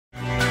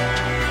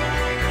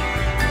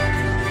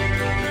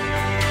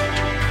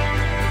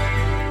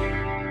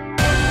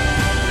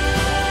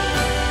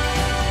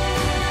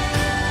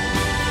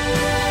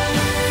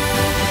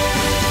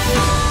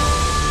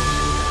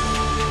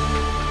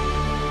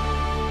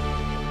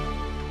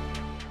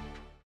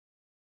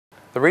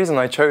The reason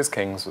I chose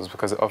King's was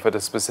because it offered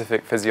a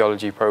specific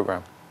physiology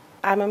program.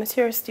 I'm a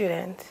mature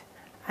student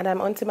and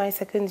I'm onto my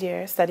second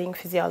year studying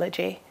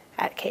physiology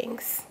at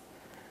King's.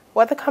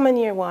 What the Common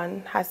Year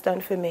 1 has done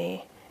for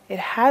me, it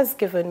has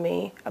given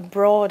me a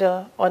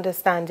broader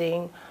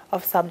understanding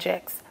of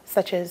subjects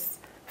such as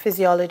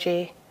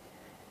physiology,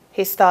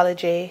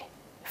 histology,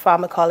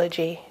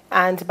 pharmacology,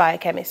 and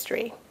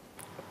biochemistry.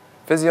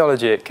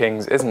 Physiology at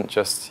King's isn't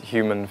just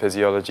human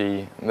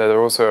physiology. There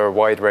are also a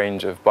wide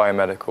range of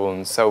biomedical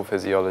and cell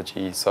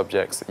physiology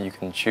subjects that you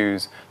can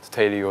choose to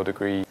tailor your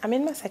degree. I'm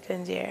in my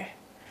second year.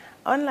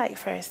 Unlike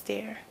first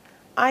year,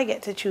 I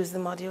get to choose the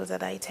modules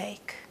that I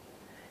take.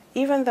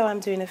 Even though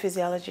I'm doing a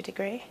physiology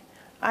degree,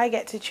 I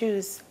get to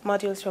choose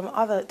modules from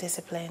other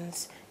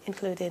disciplines,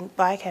 including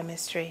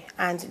biochemistry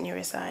and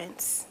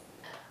neuroscience.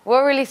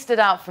 What really stood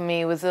out for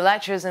me was the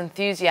lecturers'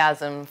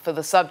 enthusiasm for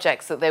the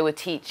subjects that they were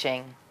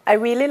teaching. I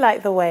really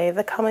liked the way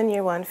the Common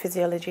Year 1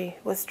 physiology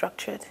was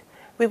structured.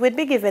 We would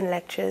be given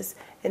lectures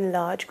in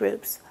large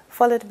groups,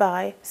 followed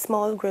by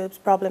small groups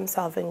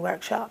problem-solving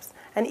workshops,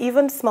 and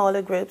even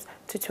smaller groups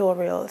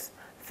tutorials.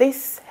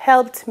 This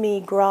helped me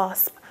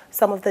grasp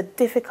some of the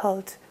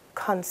difficult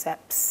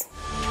concepts.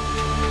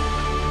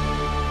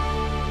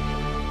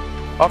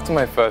 After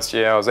my first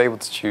year, I was able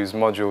to choose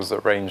modules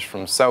that ranged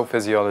from cell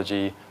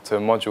physiology to a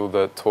module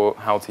that taught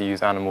how to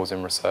use animals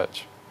in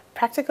research.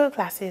 Practical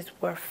classes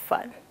were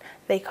fun.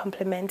 They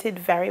complemented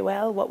very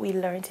well what we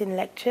learned in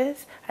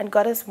lectures and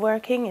got us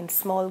working in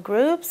small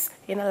groups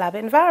in a lab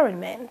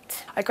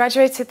environment. I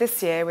graduated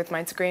this year with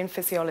my degree in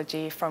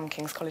physiology from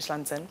King's College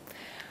London.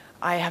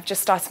 I have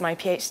just started my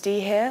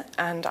PhD here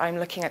and I'm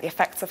looking at the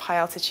effects of high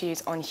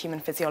altitude on human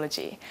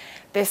physiology.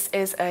 This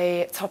is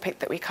a topic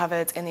that we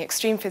covered in the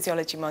extreme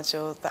physiology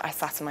module that I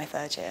sat in my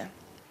third year.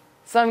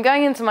 So I'm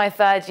going into my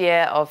third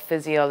year of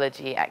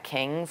physiology at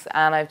King's,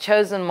 and I've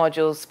chosen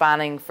modules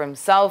spanning from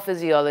cell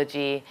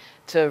physiology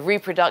to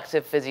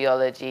reproductive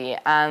physiology,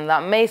 and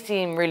that may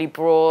seem really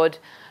broad,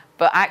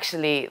 but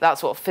actually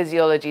that's what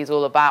physiology is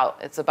all about.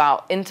 It's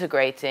about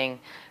integrating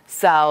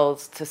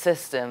cells to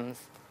systems.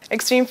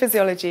 Extreme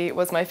physiology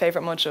was my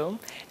favourite module.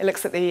 It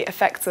looks at the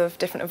effects of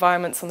different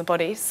environments on the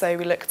body. So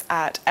we looked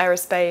at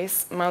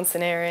aerospace,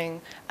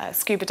 mountaineering,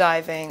 scuba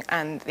diving,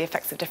 and the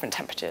effects of different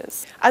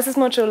temperatures. As this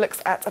module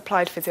looks at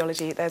applied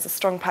physiology, there's a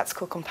strong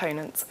practical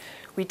component.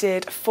 We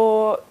did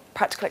 4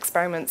 practical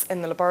experiments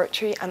in the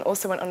laboratory and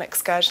also went on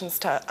excursions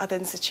to other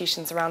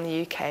institutions around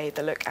the UK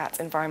that look at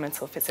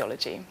environmental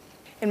physiology.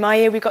 In my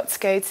year, we got to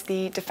go to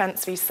the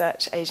Defence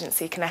Research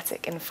Agency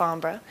Kinetic in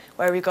Farnborough,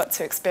 where we got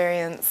to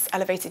experience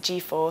elevated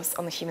G-force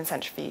on the human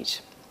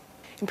centrifuge.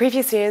 In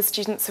previous years,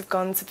 students have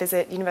gone to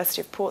visit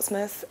University of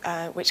Portsmouth,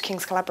 which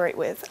King's collaborate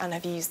with, and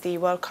have used the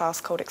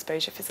world-class cold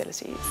exposure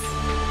facilities.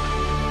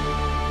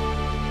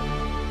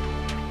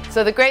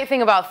 So the great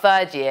thing about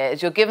third year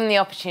is you're given the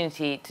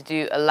opportunity to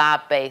do a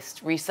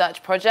lab-based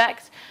research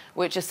project,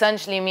 which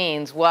essentially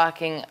means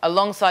working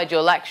alongside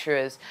your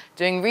lecturers,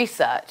 doing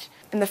research.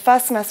 In the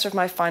first semester of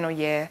my final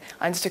year,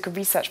 I undertook a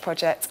research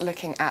project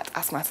looking at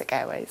asthmatic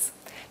airways.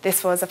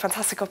 This was a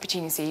fantastic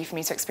opportunity for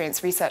me to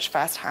experience research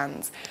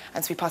firsthand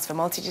and to be part of a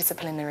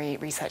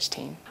multidisciplinary research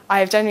team. I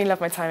have genuinely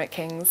loved my time at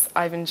King's.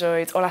 I've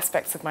enjoyed all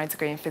aspects of my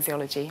degree in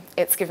physiology.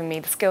 It's given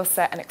me the skill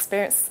set and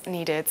experience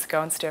needed to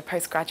go on to do a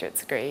postgraduate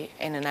degree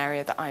in an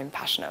area that I'm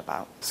passionate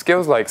about.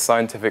 Skills like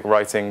scientific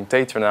writing,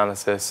 data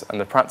analysis,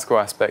 and the practical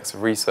aspects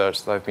of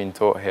research that I've been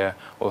taught here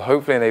will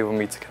hopefully enable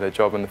me to get a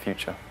job in the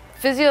future.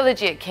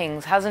 Physiology at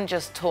King's hasn't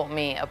just taught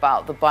me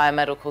about the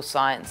biomedical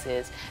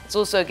sciences, it's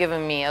also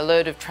given me a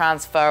load of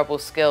transferable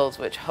skills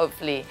which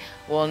hopefully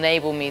will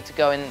enable me to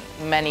go in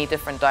many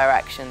different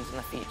directions in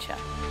the future.